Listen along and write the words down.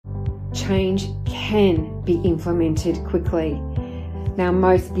change can be implemented quickly. Now,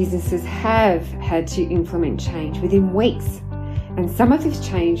 most businesses have had to implement change within weeks, and some of this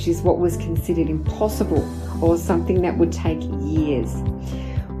change is what was considered impossible or something that would take years.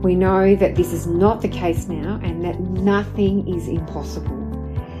 We know that this is not the case now and that nothing is impossible.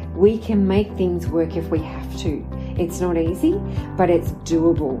 We can make things work if we have to. It's not easy, but it's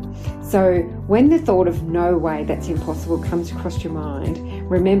doable. So when the thought of no way, that's impossible comes across your mind,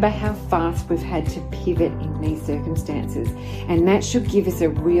 remember how fast we've had to pivot in these circumstances. And that should give us a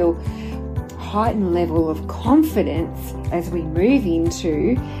real heightened level of confidence as we move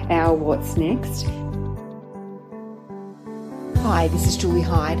into our what's next. Hi, this is Julie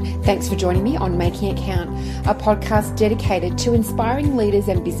Hyde. Thanks for joining me on Making It Count, a podcast dedicated to inspiring leaders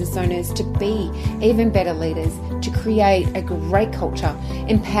and business owners to be even better leaders, to create a great culture,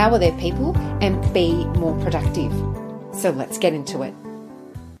 empower their people, and be more productive. So let's get into it.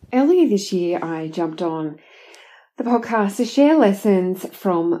 Earlier this year, I jumped on the podcast to share lessons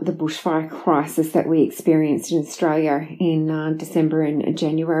from the bushfire crisis that we experienced in Australia in December and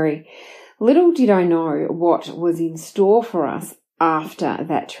January. Little did I know what was in store for us after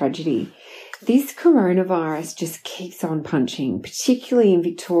that tragedy. This coronavirus just keeps on punching, particularly in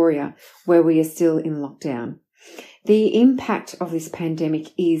Victoria, where we are still in lockdown. The impact of this pandemic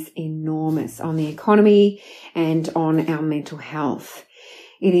is enormous on the economy and on our mental health.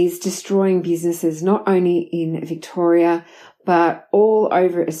 It is destroying businesses not only in Victoria, but all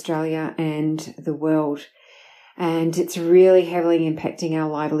over Australia and the world. And it's really heavily impacting our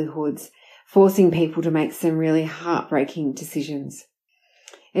livelihoods, forcing people to make some really heartbreaking decisions.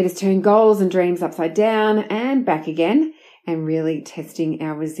 It has turned goals and dreams upside down and back again, and really testing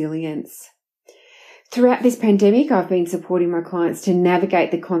our resilience. Throughout this pandemic, I've been supporting my clients to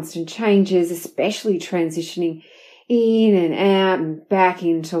navigate the constant changes, especially transitioning in and out and back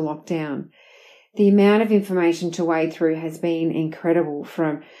into lockdown. The amount of information to wade through has been incredible,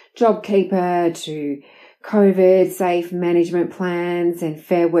 from JobKeeper to COVID safe management plans and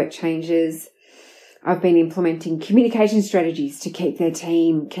fair work changes. I've been implementing communication strategies to keep their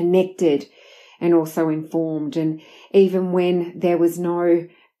team connected and also informed. And even when there was no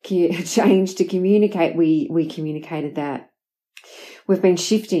change to communicate, we communicated that. We've been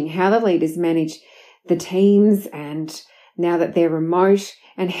shifting how the leaders manage the teams, and now that they're remote,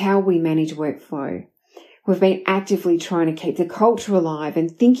 and how we manage workflow. We've been actively trying to keep the culture alive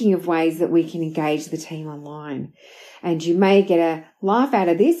and thinking of ways that we can engage the team online. And you may get a laugh out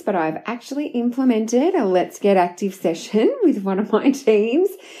of this, but I've actually implemented a Let's Get Active session with one of my teams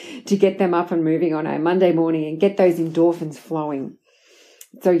to get them up and moving on a Monday morning and get those endorphins flowing.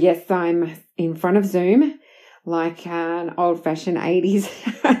 So yes, I'm in front of Zoom like an old-fashioned 80s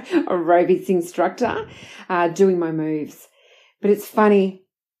aerobics instructor doing my moves. But it's funny.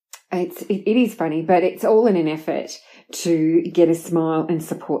 It is funny, but it's all in an effort to get a smile and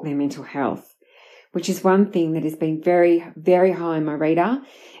support their mental health, which is one thing that has been very, very high on my radar,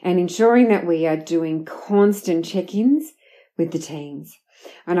 and ensuring that we are doing constant check-ins with the teams.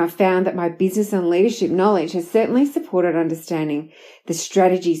 And I've found that my business and leadership knowledge has certainly supported understanding the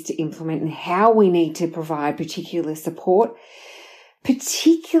strategies to implement and how we need to provide particular support,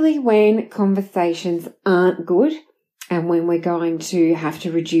 particularly when conversations aren't good and when we're going to have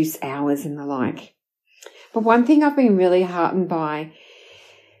to reduce hours and the like. But one thing I've been really heartened by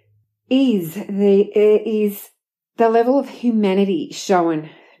is the level of humanity shown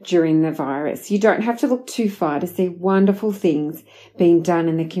during the virus. You don't have to look too far to see wonderful things being done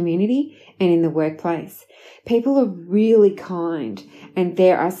in the community and in the workplace. People are really kind, and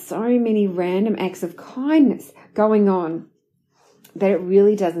there are so many random acts of kindness going on that it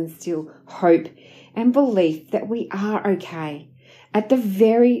really does instill hope and belief that we are okay. At the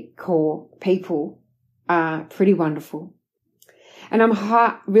very core, people are pretty wonderful. And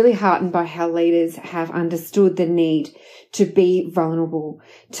I'm really heartened by how leaders have understood the need to be vulnerable,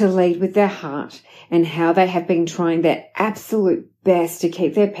 to lead with their heart, and how they have been trying their absolute best to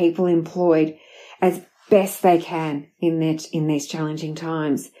keep their people employed as best they can in these challenging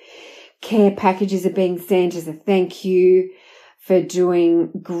times. Care packages are being sent as a thank you for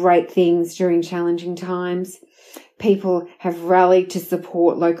doing great things during challenging times. People have rallied to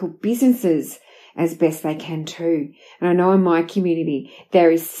support local businesses as best they can too. And I know in my community, there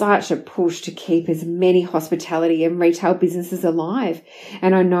is such a push to keep as many hospitality and retail businesses alive.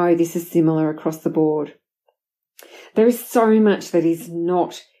 And I know this is similar across the board. There is so much that is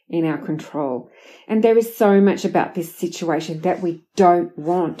not in our control. And there is so much about this situation that we don't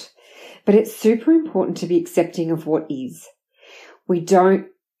want. But it's super important to be accepting of what is. We don't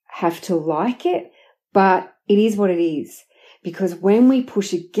have to like it, but it is what it is. Because when we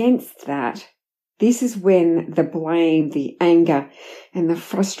push against that, this is when the blame, the anger, and the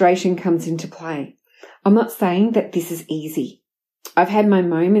frustration comes into play. I'm not saying that this is easy. I've had my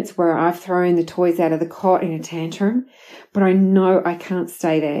moments where I've thrown the toys out of the cot in a tantrum, but I know I can't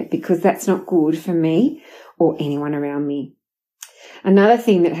stay there because that's not good for me or anyone around me. Another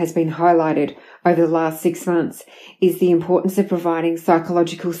thing that has been highlighted over the last 6 months is the importance of providing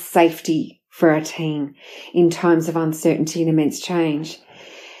psychological safety for our team in times of uncertainty and immense change.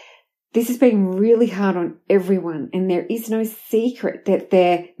 This has been really hard on everyone, and there is no secret that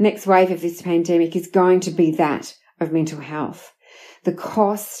their next wave of this pandemic is going to be that of mental health. The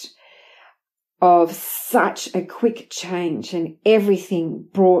cost of such a quick change and everything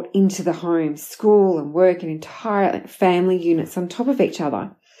brought into the home, school and work and entire family units on top of each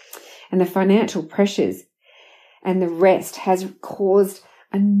other, and the financial pressures and the rest has caused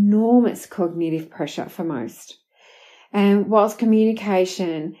enormous cognitive pressure for most. And whilst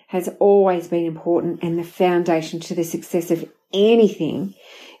communication has always been important and the foundation to the success of anything,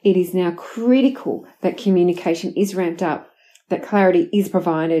 it is now critical that communication is ramped up, that clarity is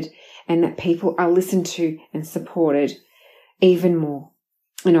provided, and that people are listened to and supported even more.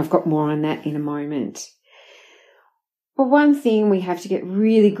 And I've got more on that in a moment. But one thing we have to get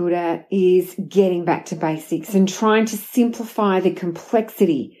really good at is getting back to basics and trying to simplify the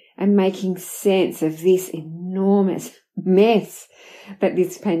complexity and making sense of this enormous mess that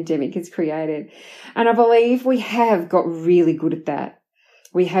this pandemic has created. And I believe we have got really good at that.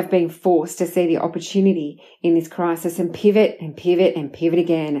 We have been forced to see the opportunity in this crisis and pivot and pivot and pivot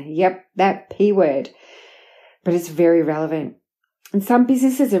again. Yep, that P word. But it's very relevant. And some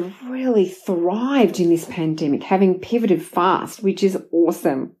businesses have really thrived in this pandemic, having pivoted fast, which is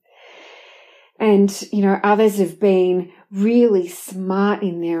awesome. And, others have been really smart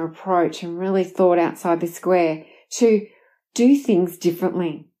in their approach and really thought outside the square to do things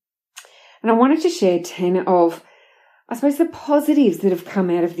differently. And I wanted to share 10 of, I suppose, the positives that have come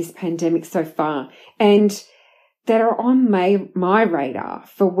out of this pandemic so far and that are on my radar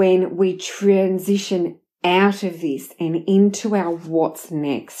for when we transition out of this and into our what's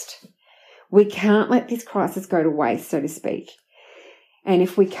next. We can't let this crisis go to waste, so to speak. And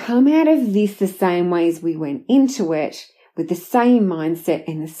if we come out of this the same way as we went into it, with the same mindset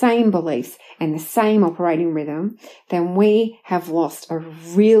and the same beliefs and the same operating rhythm, then we have lost a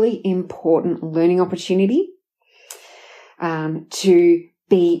really important learning opportunity to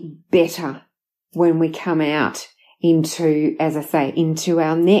be better when we come out into, as I say, into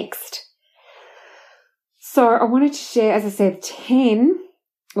our next. So I wanted to share, as I said, 10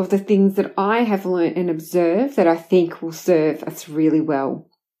 of the things that I have learned and observed that I think will serve us really well.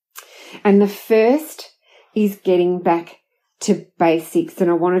 And the first is getting back to basics. And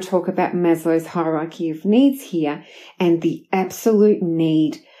I want to talk about Maslow's hierarchy of needs here and the absolute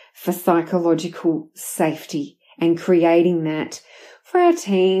need for psychological safety and creating that for our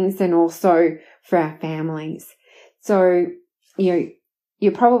teams and also for our families. So,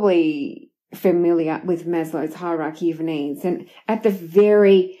 you're probably familiar with Maslow's hierarchy of needs. And at the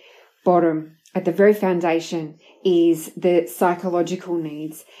very bottom, at the very foundation, is the psychological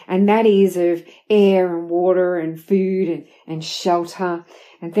needs. And that is of air and water and food and shelter.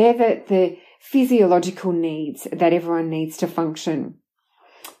 And they're the physiological needs that everyone needs to function.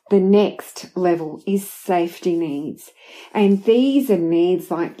 The next level is safety needs. And these are needs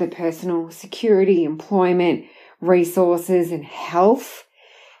like the personal security, employment, resources, and health.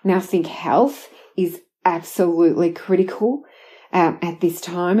 Now, I think health is absolutely critical at this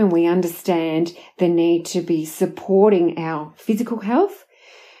time, and we understand the need to be supporting our physical health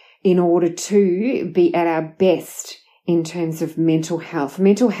in order to be at our best in terms of mental health.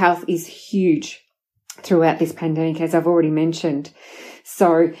 Mental health is huge throughout this pandemic, as I've already mentioned.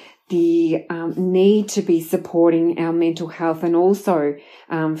 So the need to be supporting our mental health and also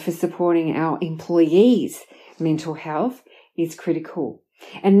for supporting our employees' mental health is critical.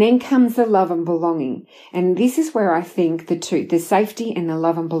 And then comes the love and belonging. And this is where I think the safety and the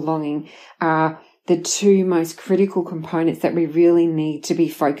love and belonging are the two most critical components that we really need to be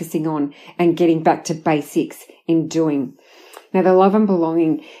focusing on and getting back to basics in doing. Now, the love and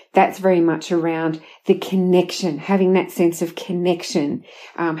belonging, that's very much around the connection, having that sense of connection,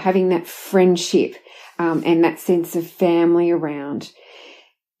 having that friendship, and that sense of family around.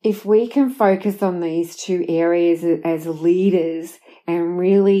 If we can focus on these two areas as leaders and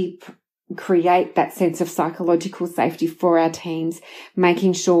really create that sense of psychological safety for our teams,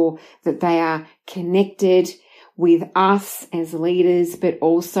 making sure that they are connected with us as leaders, but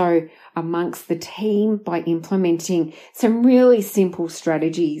also amongst the team by implementing some really simple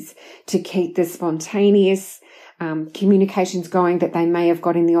strategies to keep the spontaneous communications going that they may have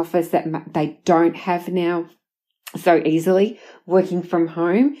got in the office that they don't have now so easily working from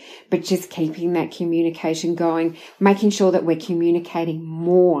home, but just keeping that communication going, making sure that we're communicating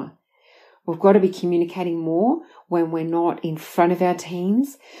more. We've got to be communicating more when we're not in front of our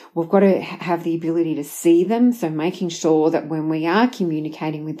teams. We've got to have the ability to see them. So making sure that when we are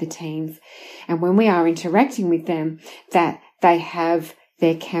communicating with the teams and when we are interacting with them, that they have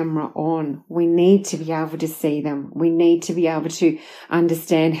their camera on. We need to be able to see them. We need to be able to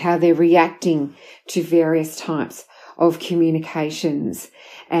understand how they're reacting to various types of communications,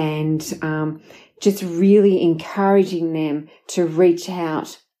 and just really encouraging them to reach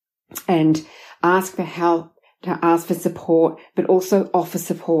out and ask for help, to ask for support, but also offer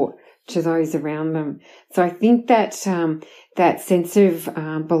support to those around them. So I think that that sense of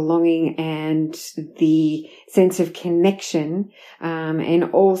belonging and the sense of connection, and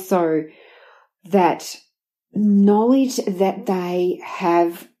also that knowledge that they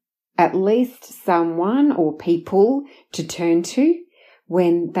have at least someone or people to turn to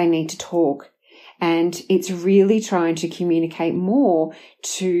when they need to talk. And it's really trying to communicate more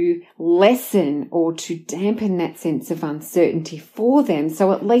to lessen or to dampen that sense of uncertainty for them.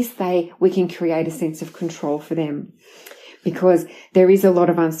 So at least we can create a sense of control for them, because there is a lot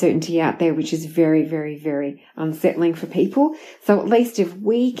of uncertainty out there, which is very, very, very unsettling for people. So at least if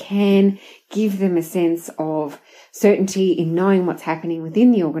we can give them a sense of certainty in knowing what's happening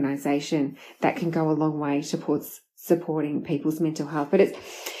within the organisation, that can go a long way towards supporting people's mental health. But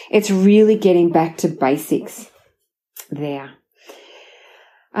it's really getting back to basics there.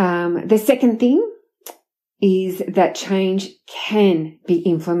 The second thing is that change can be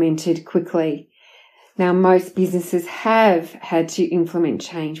implemented quickly. Now, most businesses have had to implement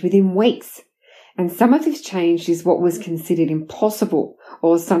change within weeks, and some of this change is what was considered impossible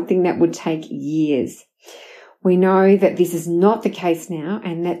or something that would take years. We know that this is not the case now,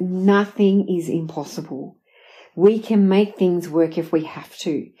 and that nothing is impossible. We can make things work if we have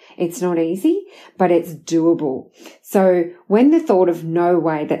to. It's not easy, but it's doable. So when the thought of no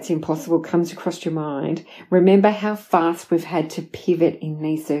way, that's impossible comes across your mind, remember how fast we've had to pivot in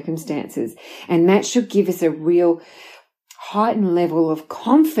these circumstances. And that should give us a real heightened level of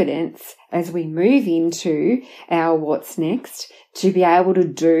confidence as we move into our what's next, to be able to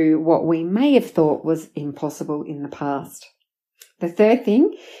do what we may have thought was impossible in the past. The third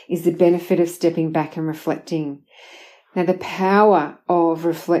thing is the benefit of stepping back and reflecting. Now, the power of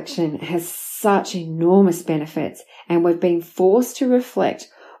reflection has such enormous benefits, and we've been forced to reflect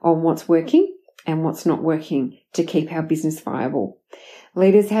on what's working and what's not working to keep our business viable.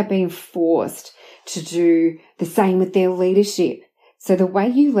 Leaders have been forced to do the same with their leadership. So the way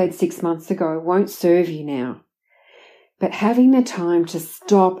you led 6 months ago won't serve you now. But having the time to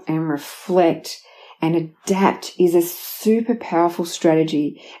stop and reflect and adapt is a super powerful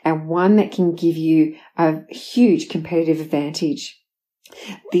strategy, and one that can give you a huge competitive advantage.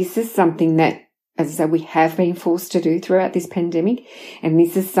 This is something that, as I said, we have been forced to do throughout this pandemic, and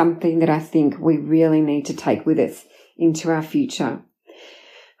this is something that I think we really need to take with us into our future.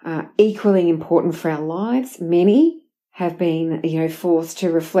 Equally important for our lives, many have been, forced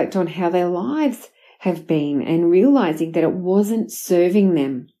to reflect on how their lives have been, and realizing that it wasn't serving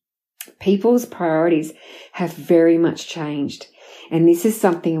them. People's priorities have very much changed, and this is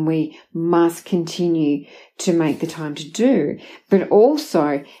something we must continue to make the time to do, but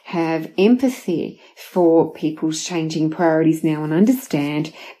also have empathy for people's changing priorities now and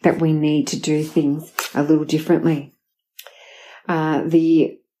understand that we need to do things a little differently.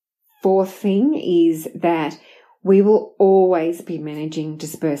 The fourth thing is that we will always be managing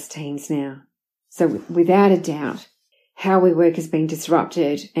dispersed teams now. So without a doubt, how we work has been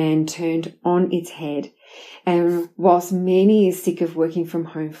disrupted and turned on its head. And whilst many are sick of working from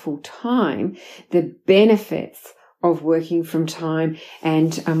home full time, the benefits of working from home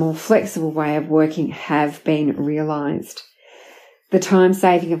and a more flexible way of working have been realised. The time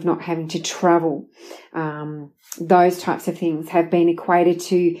saving of not having to travel, those types of things have been equated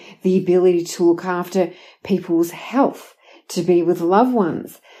to the ability to look after people's health, to be with loved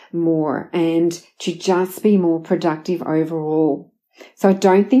ones more, and to just be more productive overall. So I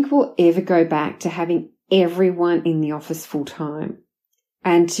don't think we'll ever go back to having everyone in the office full time.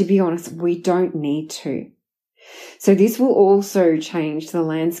 And to be honest, we don't need to. So this will also change the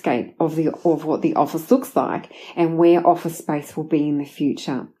landscape of what the office looks like and where office space will be in the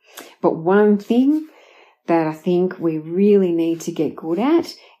future. But one thing that I think we really need to get good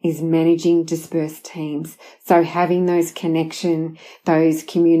at is managing dispersed teams. So having those connection, those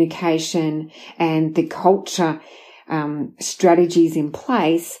communication, and the culture strategies in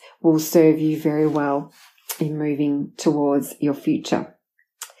place will serve you very well in moving towards your future.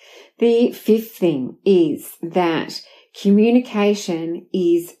 The fifth thing is that communication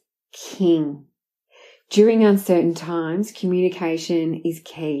is king. During uncertain times, communication is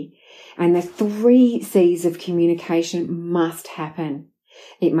key. And the 3 C's of communication must happen.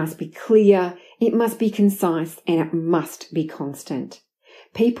 It must be clear, it must be concise, and it must be constant.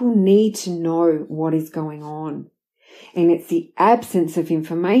 People need to know what is going on. And it's the absence of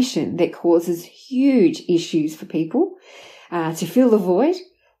information that causes huge issues for people to fill the void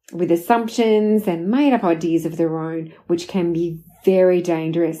with assumptions and made-up ideas of their own, which can be very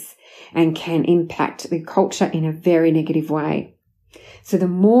dangerous and can impact the culture in a very negative way. So the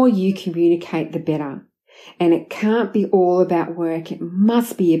more you communicate, the better. And it can't be all about work. It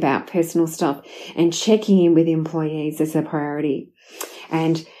must be about personal stuff and checking in with employees as a priority.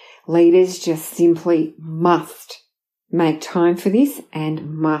 And leaders just simply must make time for this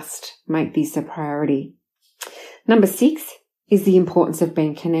and must make this a priority. Number 6 is the importance of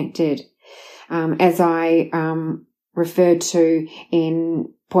being connected. As I referred to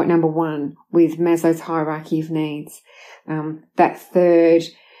in point number 1 with Maslow's hierarchy of needs, that third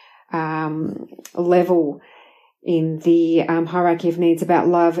level in the hierarchy of needs about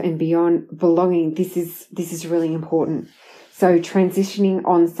love and beyond belonging, this is really important. So transitioning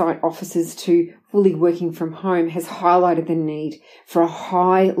on-site offices to fully working from home has highlighted the need for a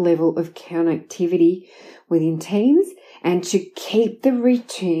high level of connectivity within teams and to keep the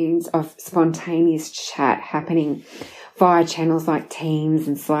routines of spontaneous chat happening via channels like Teams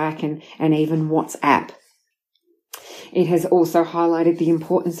and Slack and even WhatsApp. It has also highlighted the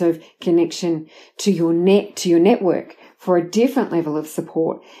importance of connection to your network for a different level of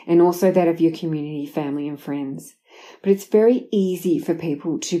support and also that of your community, family and friends. But it's very easy for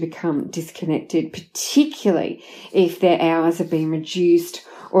people to become disconnected, particularly if their hours have been reduced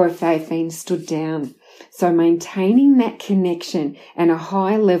or if they've been stood down. So maintaining that connection and a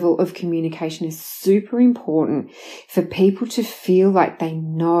high level of communication is super important for people to feel like they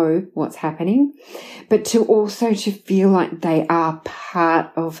know what's happening, but to also to feel like they are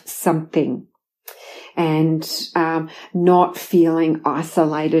part of something and not feeling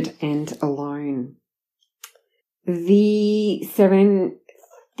isolated and alone. The 7th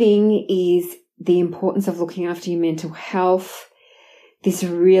thing is the importance of looking after your mental health. This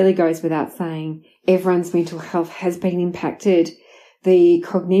really goes without saying. Everyone's mental health has been impacted. The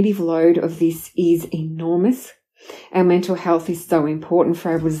cognitive load of this is enormous. Our mental health is so important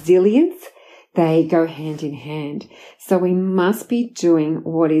for our resilience. They go hand in hand. So we must be doing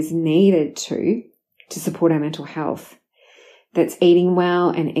what is needed to support our mental health. That's eating well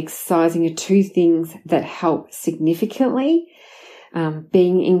and exercising are 2 things that help significantly.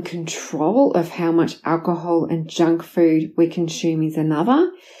 Being in control of how much alcohol and junk food we consume is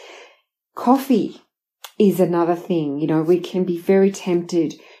another. Coffee is another thing. You know, we can be very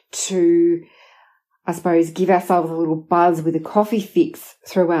tempted to, I suppose, give ourselves a little buzz with a coffee fix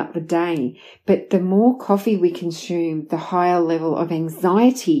throughout the day. But the more coffee we consume, the higher level of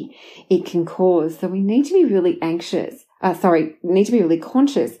anxiety it can cause. So we need to be really really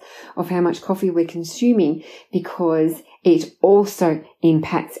conscious of how much coffee we're consuming because it also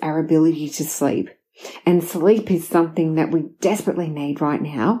impacts our ability to sleep. And sleep is something that we desperately need right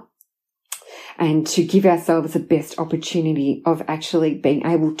now. And to give ourselves the best opportunity of actually being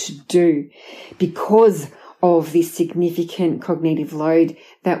able to do because of this significant cognitive load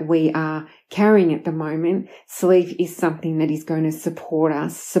that we are carrying at the moment, sleep is something that is going to support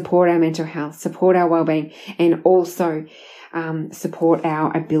us, support our mental health, support our well-being, and also support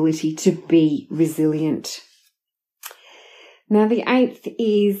our ability to be resilient. Now, the 8th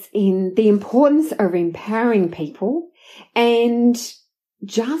is in the importance of empowering people and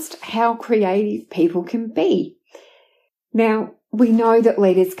just how creative people can be. Now, we know that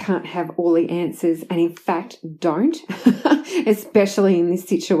leaders can't have all the answers and in fact don't, especially in this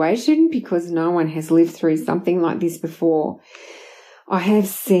situation because no one has lived through something like this before. I have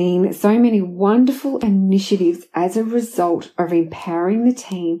seen so many wonderful initiatives as a result of empowering the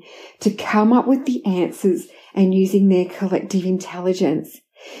team to come up with the answers and using their collective intelligence.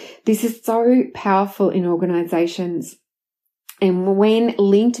 This is so powerful in organizations. And when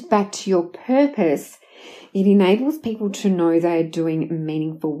linked back to your purpose, it enables people to know they are doing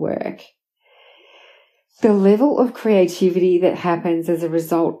meaningful work. The level of creativity that happens as a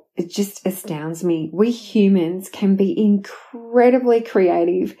result, it just astounds me. We humans can be incredibly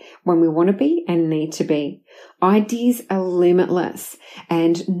creative when we want to be and need to be. Ideas are limitless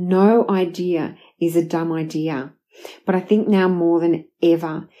and no idea is a dumb idea. But I think now more than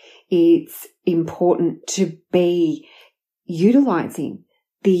ever, it's important to be utilizing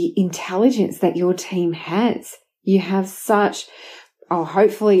the intelligence that your team has. You have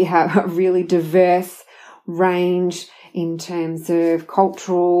hopefully you have a really diverse range in terms of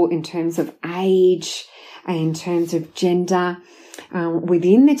cultural, in terms of age, in terms of gender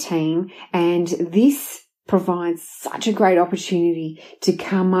within the team. And this provides such a great opportunity to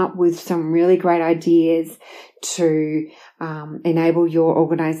come up with some really great ideas to enable your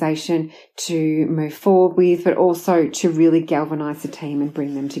organisation to move forward with, but also to really galvanise the team and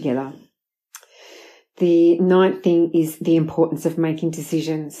bring them together. The ninth thing is the importance of making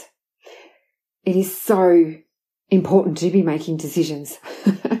decisions. It is so important to be making decisions.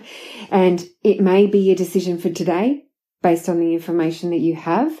 And it may be a decision for today based on the information that you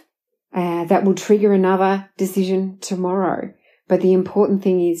have that will trigger another decision tomorrow. But the important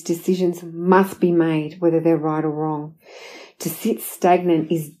thing is decisions must be made, whether they're right or wrong. To sit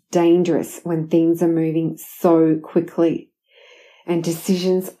stagnant is dangerous when things are moving so quickly. And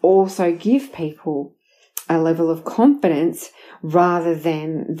decisions also give people a level of confidence rather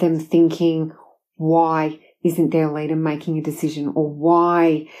than them thinking, why isn't their leader making a decision? Or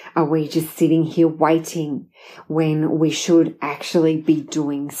why are we just sitting here waiting when we should actually be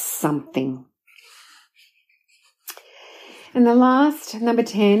doing something? And the last, number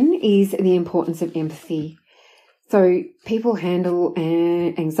 10, is the importance of empathy. So people handle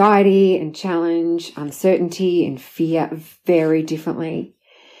anxiety and challenge, uncertainty and fear very differently.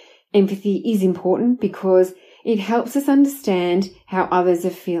 Empathy is important because it helps us understand how others are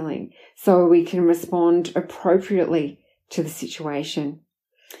feeling so we can respond appropriately to the situation.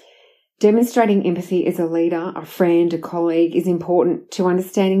 Demonstrating empathy as a leader, a friend, a colleague is important to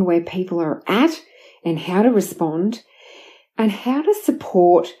understanding where people are at and how to respond and how to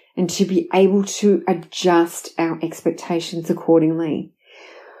support and to be able to adjust our expectations accordingly.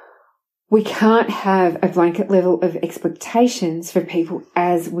 We can't have a blanket level of expectations for people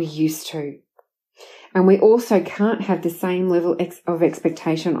as we used to. And we also can't have the same level of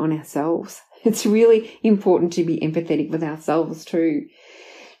expectation on ourselves. It's really important to be empathetic with ourselves too.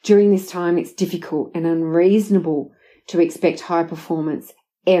 During this time, it's difficult and unreasonable to expect high performance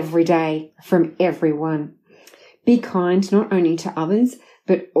every day from everyone. Be kind not only to others,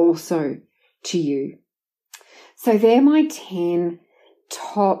 but also to you. So they're my 10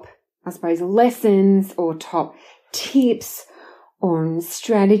 top, lessons or top tips on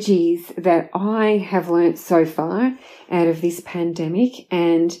strategies that I have learnt so far out of this pandemic,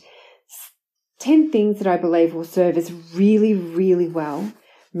 and 10 things that I believe will serve us really, really well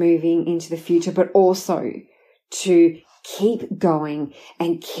moving into the future, but also to keep going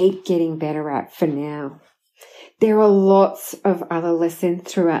and keep getting better at for now. There are lots of other lessons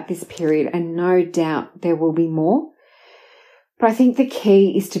throughout this period, and no doubt there will be more. But I think the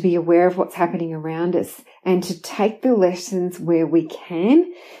key is to be aware of what's happening around us and to take the lessons where we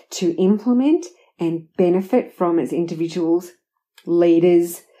can to implement and benefit from as individuals,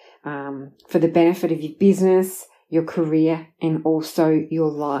 leaders, for the benefit of your business, your career, and also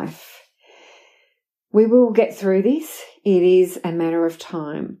your life. We will get through this. It is a matter of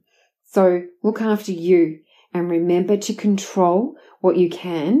time. So look after you and remember to control what you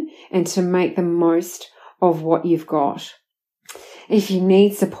can and to make the most of what you've got. If you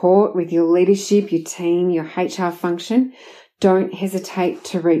need support with your leadership, your team, your HR function, don't hesitate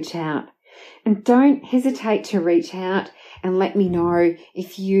to reach out. And don't hesitate to reach out and let me know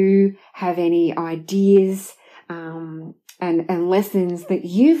if you have any ideas and lessons that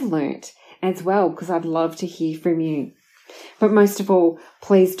you've learnt as well, because I'd love to hear from you. But most of all,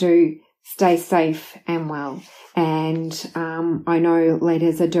 please do stay safe and well. And I know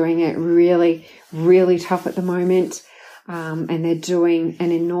leaders are doing it really, really tough at the moment. And they're doing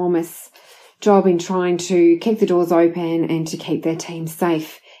an enormous job in trying to keep the doors open and to keep their team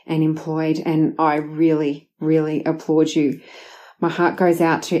safe and employed. And I really, really applaud you. My heart goes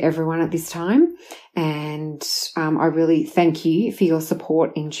out to everyone at this time. And I really thank you for your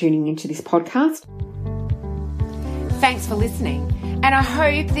support in tuning into this podcast. Thanks for listening. And I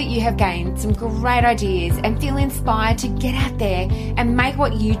hope that you have gained some great ideas and feel inspired to get out there and make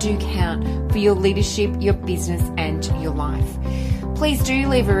what you do count for your leadership, your business, and your life. Please do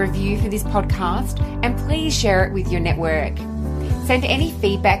leave a review for this podcast and please share it with your network. Send any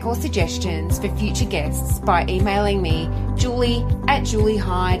feedback or suggestions for future guests by emailing me,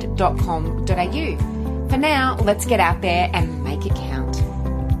 julie@juliehyde.com.au. For now, let's get out there and make it count.